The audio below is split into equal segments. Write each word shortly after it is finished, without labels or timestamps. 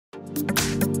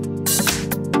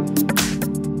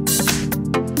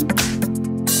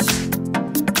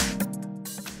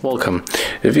Welcome.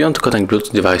 If you want to connect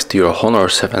Bluetooth device to your Honor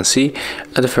 7C,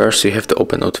 at first you have to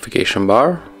open notification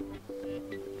bar,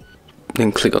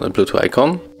 then click on the Bluetooth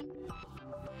icon.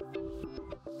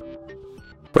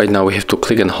 Right now we have to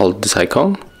click and hold this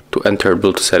icon to enter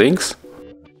Bluetooth settings,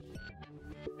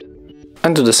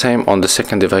 and do the same on the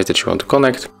second device that you want to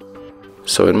connect.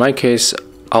 So in my case,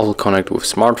 I will connect with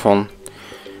smartphone.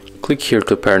 Click here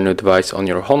to pair new device on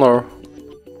your Honor.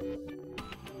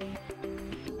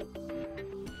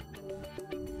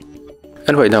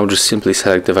 And right now just simply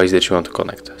select the device that you want to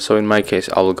connect. So in my case,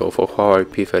 I will go for Huawei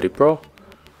P30 Pro.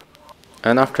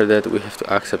 And after that we have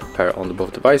to accept pair on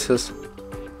both devices.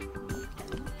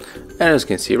 And as you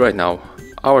can see right now,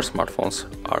 our smartphones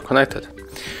are connected.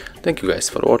 Thank you guys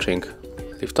for watching.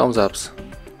 Leave thumbs ups,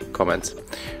 comments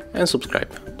and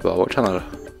subscribe to our channel.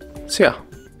 See ya!